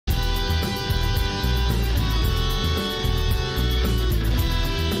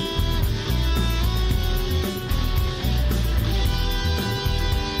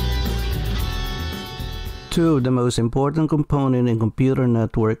Two of the most important components in computer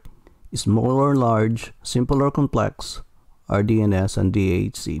network, small or large, simple or complex, are DNS and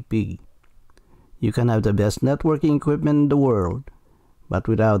DHCP. You can have the best networking equipment in the world, but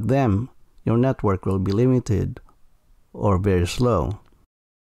without them, your network will be limited or very slow.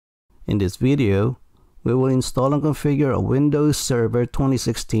 In this video, we will install and configure a Windows Server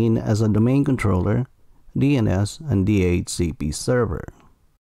 2016 as a domain controller, DNS and DHCP server.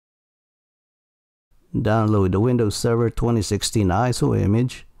 Download the Windows Server 2016 ISO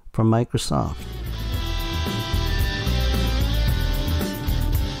image from Microsoft.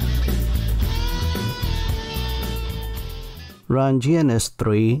 Run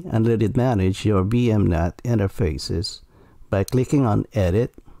GNS3 and let it manage your VMNet interfaces by clicking on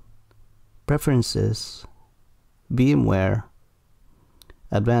Edit, Preferences, VMware,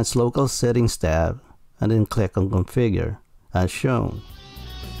 Advanced Local Settings tab, and then click on Configure as shown.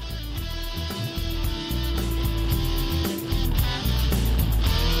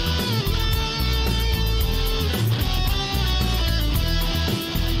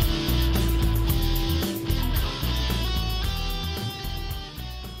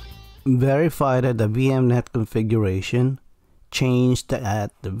 Verify that the VMNet configuration changed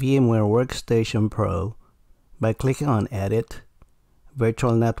at the VMware Workstation Pro by clicking on Edit,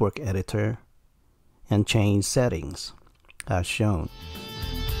 Virtual Network Editor, and Change Settings, as shown.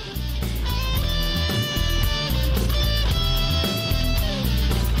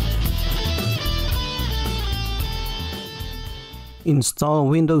 Install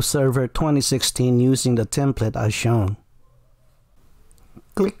Windows Server 2016 using the template as shown.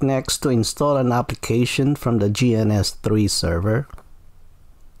 Click Next to install an application from the GNS3 server.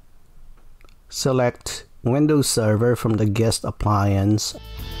 Select Windows Server from the guest appliance.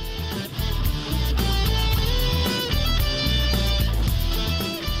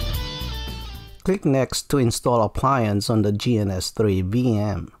 Click Next to install appliance on the GNS3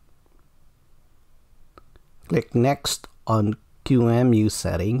 VM. Click Next on QEMU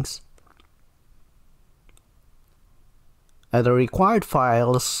settings. At the required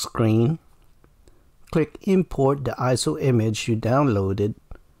files screen, click Import the ISO image you downloaded,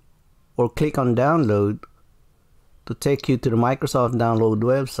 or click on Download to take you to the Microsoft Download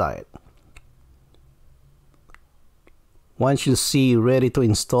website. Once you see Ready to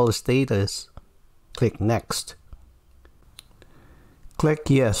Install status, click Next. Click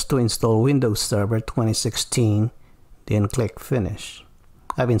Yes to install Windows Server 2016, then click Finish.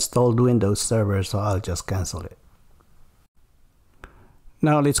 I've installed Windows Server, so I'll just cancel it.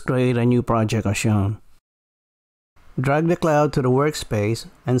 Now let's create a new project as shown. Drag the cloud to the workspace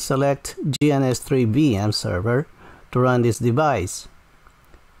and select GNS3 VM server to run this device.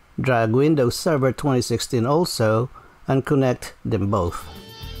 Drag Windows Server 2016 also and connect them both.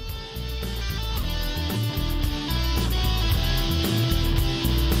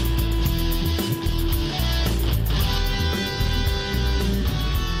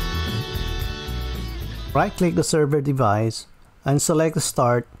 Right-click the server device and select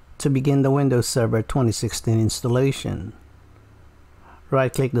Start to begin the Windows Server 2016 installation.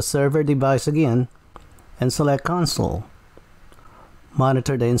 Right-click the server device again and select Console.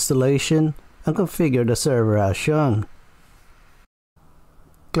 Monitor the installation and configure the server as shown.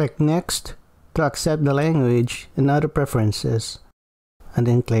 Click Next to accept the language and other preferences, and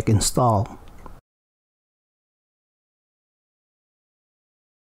then click Install.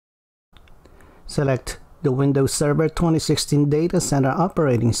 Select the Windows Server 2016 Data Center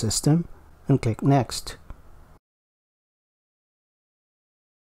operating system and click Next.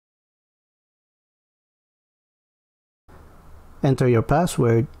 Enter your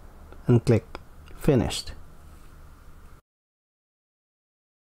password and click Finished.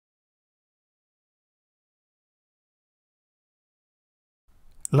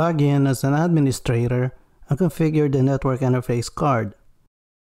 Log in as an administrator and configure the network interface card.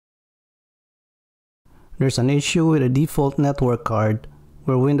 There's an issue with the default network card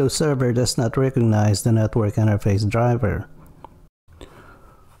where Windows Server does not recognize the network interface driver.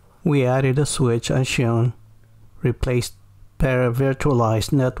 We added a switch as shown, replaced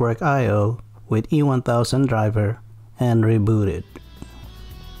para-virtualized network I/O with E1000 driver, and rebooted.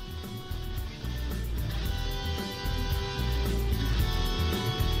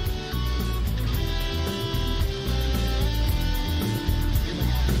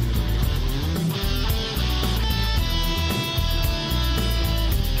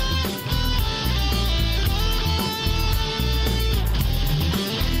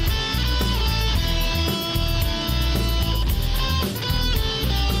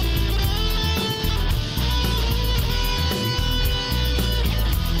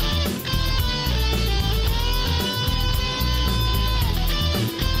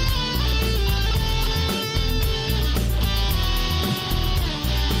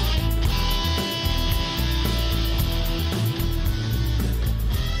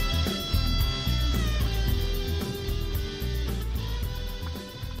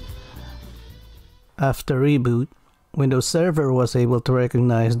 After reboot, Windows Server was able to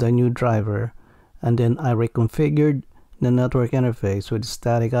recognize the new driver, and then I reconfigured the network interface with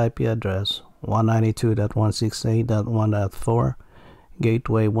static IP address 192.168.1.4,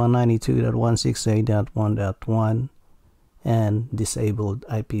 gateway 192.168.1.1, and disabled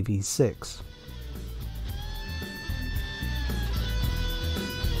IPv6.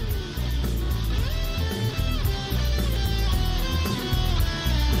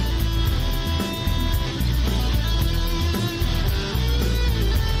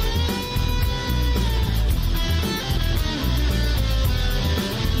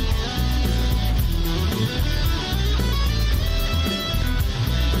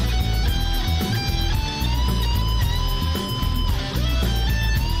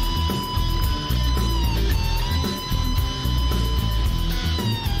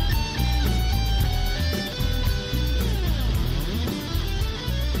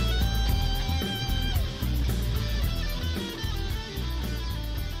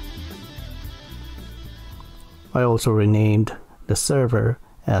 I also renamed the server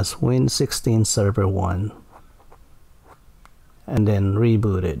as Win16 Server 1 and then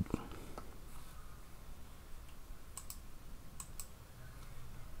rebooted.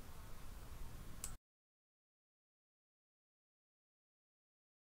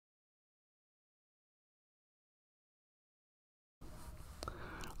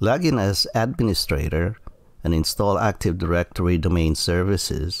 Log in as administrator and install Active Directory Domain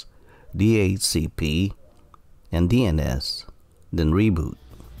Services, DHCP and DNS, then reboot.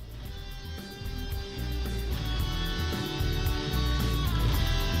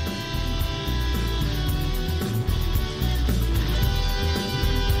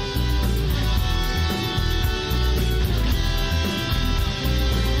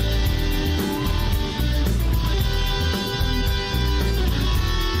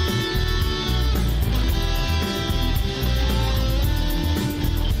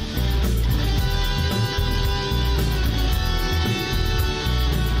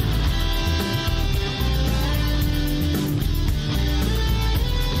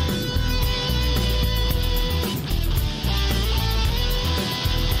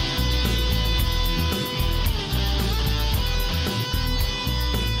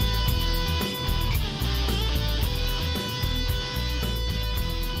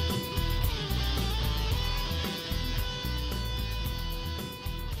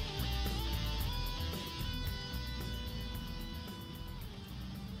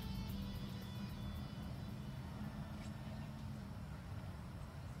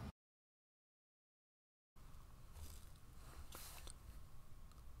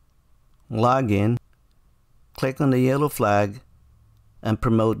 Log in, click on the yellow flag, and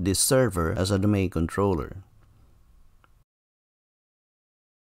promote this server as a domain controller.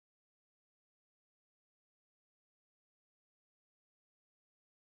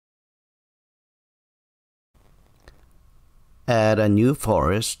 Add a new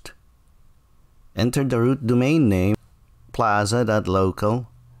forest, enter the root domain name plaza.local,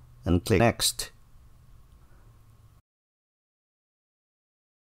 and click Next.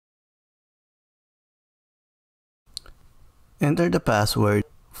 Enter the password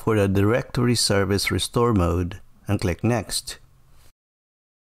for the directory service restore mode and click Next.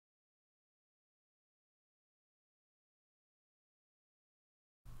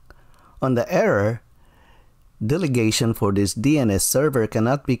 On the error, delegation for this DNS server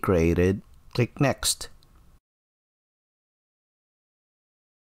cannot be created, click Next.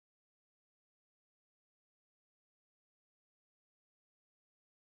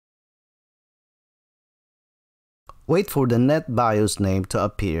 Wait for the NetBIOS name to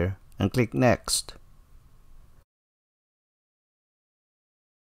appear and click Next.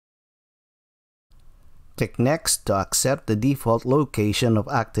 Click Next to accept the default location of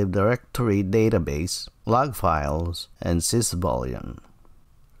Active Directory database, log files, and sysvolume.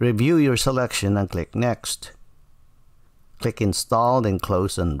 Review your selection and click Next. Click Install, then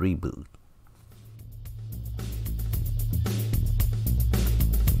close and reboot.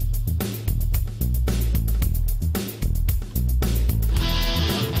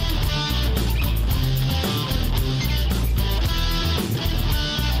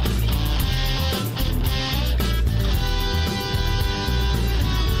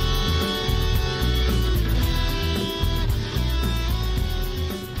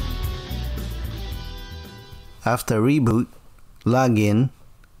 After reboot, log in,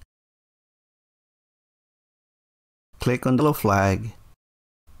 click on the yellow flag,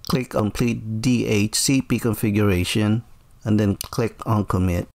 click Complete DHCP configuration, and then click on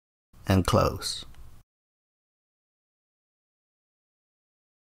Commit and close.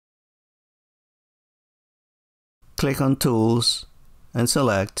 Click on Tools and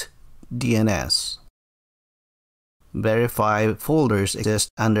select DNS. Verify folders exist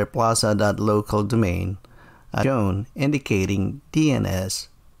under plaza.local domain as shown, indicating DNS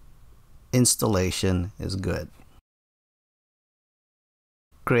installation is good.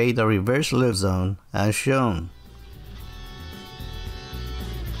 Create a reverse loop zone as shown.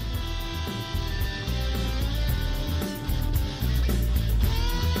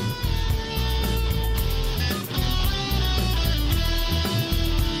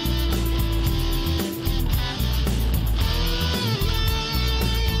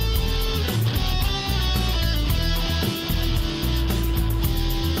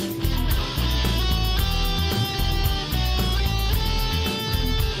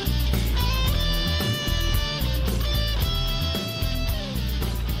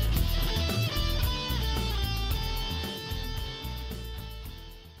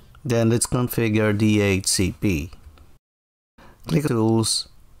 Then let's configure DHCP. Click Tools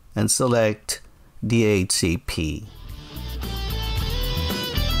and select DHCP.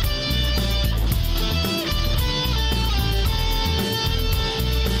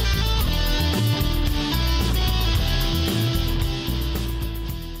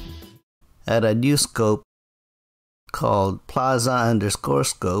 Add a new scope called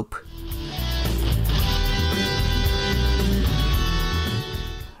plaza_scope.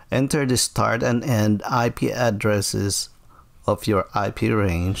 Enter the start and end IP addresses of your IP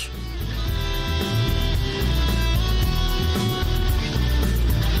range.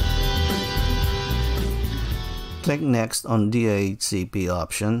 Click Next on DHCP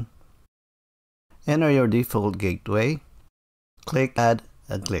option. Enter your default gateway. Click Add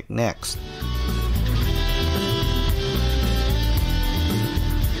and click Next.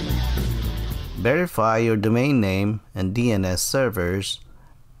 Verify your domain name and DNS servers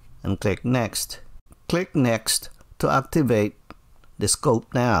and click Next. Click Next to activate the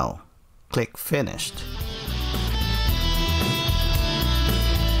scope now. Click Finished.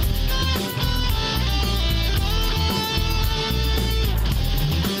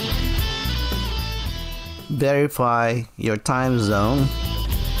 Verify your time zone.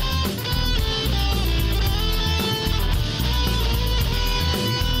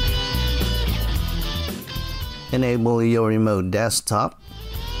 Enable your remote desktop.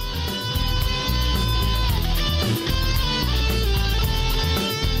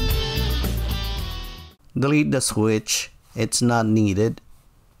 Delete the switch, it's not needed.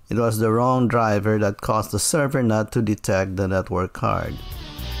 It was the wrong driver that caused the server not to detect the network card.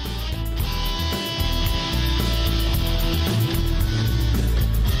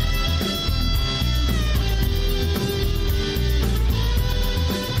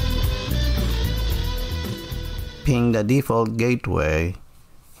 Ping the default gateway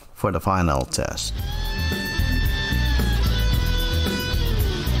for the final test.